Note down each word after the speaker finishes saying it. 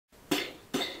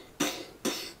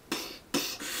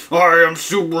I am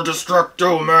Super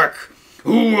Destructo Mech.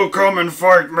 Who will come and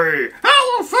fight me?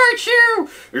 I will fight you!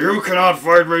 You cannot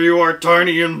fight me, you are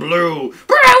tiny and blue.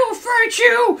 But I will fight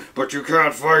you! But you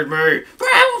can't fight me. But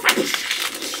I will fight...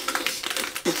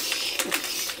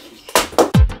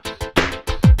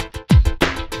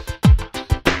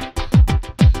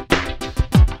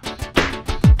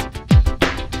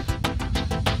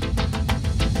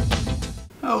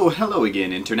 Oh, hello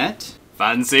again, Internet.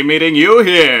 Fancy meeting you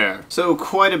here! So,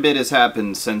 quite a bit has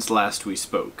happened since last we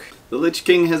spoke. The Lich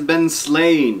King has been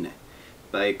slain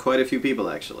by quite a few people,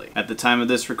 actually. At the time of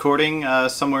this recording,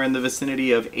 somewhere in the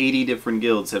vicinity of 80 different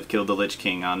guilds have killed the Lich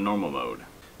King on normal mode.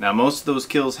 Now, most of those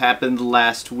kills happened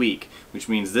last week, which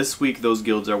means this week those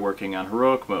guilds are working on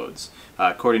heroic modes.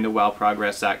 According to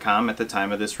WoWprogress.com, at the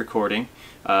time of this recording,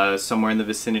 somewhere in the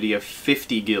vicinity of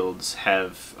 50 guilds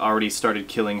have already started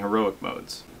killing heroic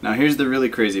modes. Now, here's the really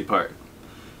crazy part.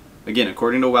 Again,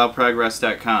 according to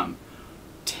WoWprogress.com,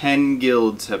 10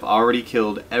 guilds have already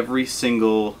killed every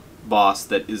single boss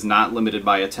that is not limited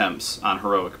by attempts on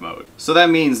heroic mode. So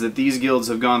that means that these guilds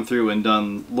have gone through and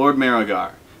done Lord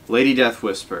Marigar, Lady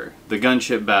Deathwhisper, the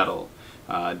Gunship Battle,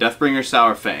 Deathbringer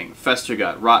Sourfang,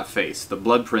 Festergut, Rotface, the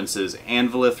Blood Princes,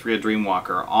 and Valithria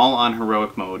Dreamwalker, all on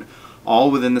heroic mode, all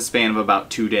within the span of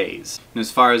about 2 days. And as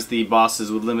far as the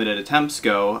bosses with limited attempts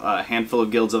go, a handful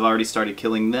of guilds have already started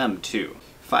killing them too.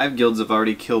 5 guilds have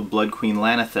already killed Blood Queen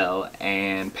Lanethel,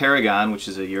 and Paragon, which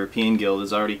is a European guild,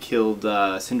 has already killed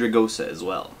Syndragosa as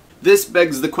well. This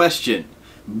begs the question,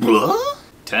 Blah?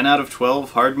 10 out of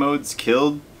 12 hard modes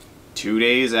killed 2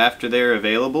 days after they're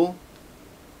available?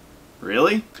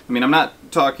 Really? I mean, I'm not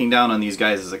talking down on these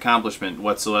guys' accomplishment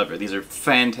whatsoever. These are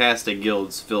fantastic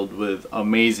guilds filled with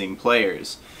amazing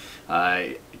players.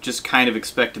 I just kind of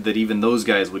expected that even those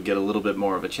guys would get a little bit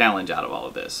more of a challenge out of all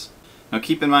of this. Now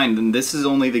keep in mind, this is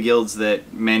only the guilds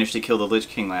that managed to kill the Lich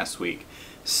King last week.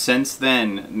 Since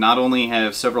then, not only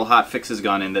have several hot fixes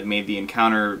gone in that made the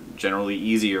encounter generally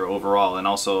easier overall, and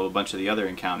also a bunch of the other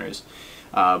encounters,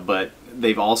 but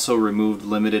they've also removed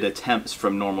limited attempts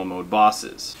from normal mode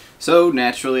bosses. So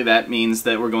naturally that means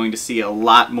that we're going to see a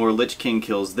lot more Lich King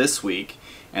kills this week,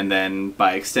 and then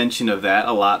by extension of that,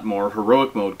 a lot more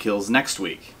heroic mode kills next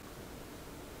week.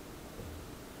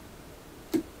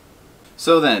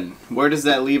 So then, where does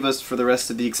that leave us for the rest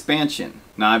of the expansion?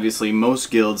 Now obviously most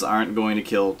guilds aren't going to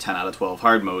kill 10 out of 12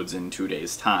 hard modes in 2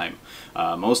 days' time.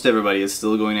 Most everybody is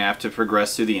still going to have to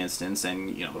progress through the instance,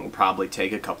 and it'll probably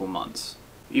take a couple months.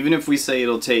 Even if we say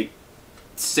it'll take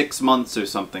 6 months or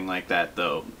something like that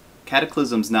though,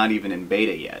 Cataclysm's not even in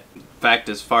beta yet. In fact,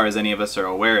 as far as any of us are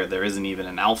aware, there isn't even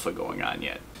an alpha going on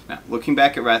yet. Now, looking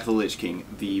back at Wrath of the Lich King,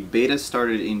 the beta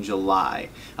started in July,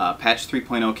 patch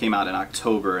 3.0 came out in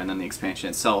October, and then the expansion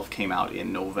itself came out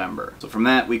in November. So from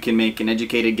that, we can make an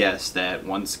educated guess that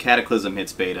once Cataclysm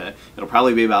hits beta, it'll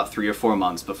probably be about 3 or 4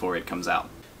 months before it comes out.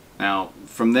 Now,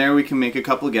 from there we can make a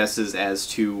couple guesses as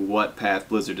to what path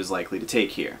Blizzard is likely to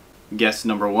take here. Guess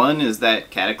number 1 is that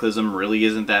Cataclysm really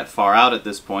isn't that far out at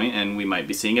this point, and we might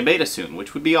be seeing a beta soon,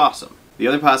 which would be awesome. The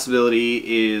other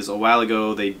possibility is, a while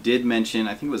ago they did mention,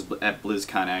 I think it was at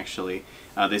BlizzCon actually,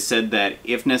 they said that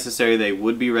if necessary they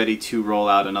would be ready to roll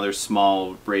out another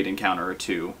small raid encounter or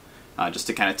two, just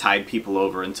to kind of tide people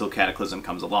over until Cataclysm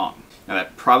comes along. Now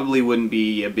that probably wouldn't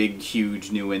be a big,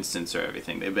 huge new instance or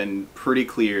everything. They've been pretty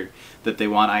clear that they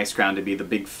want Icecrown to be the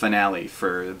big finale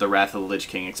for the Wrath of the Lich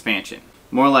King expansion.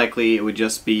 More likely it would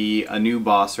just be a new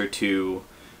boss or two,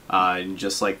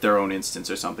 just like their own instance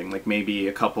or something, like maybe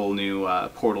a couple new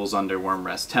portals under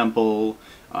Wyrmrest Temple,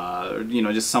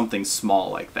 just something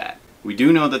small like that. We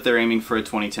do know that they're aiming for a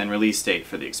 2010 release date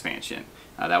for the expansion.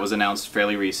 That was announced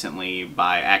fairly recently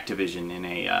by Activision in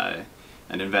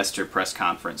an investor press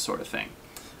conference sort of thing.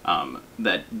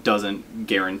 That doesn't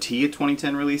guarantee a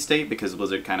 2010 release date because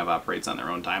Blizzard kind of operates on their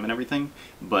own time and everything,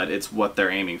 but it's what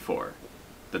they're aiming for.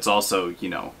 That's also,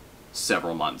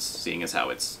 several months, seeing as how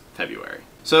it's February.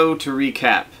 So, to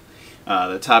recap,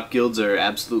 the top guilds are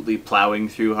absolutely plowing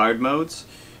through hard modes.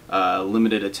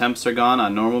 Limited attempts are gone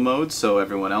on normal modes, so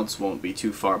everyone else won't be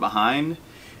too far behind.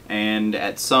 And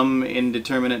at some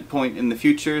indeterminate point in the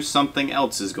future, something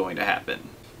else is going to happen.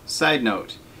 Side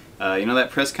note, that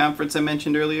press conference I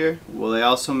mentioned earlier? Well, they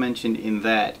also mentioned in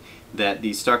that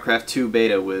the StarCraft 2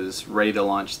 beta was ready to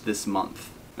launch this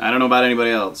month. I don't know about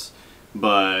anybody else,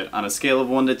 but on a scale of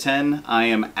 1 to 10, I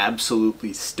am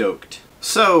absolutely stoked.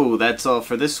 So, that's all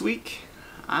for this week.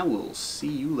 I will see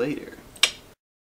you later.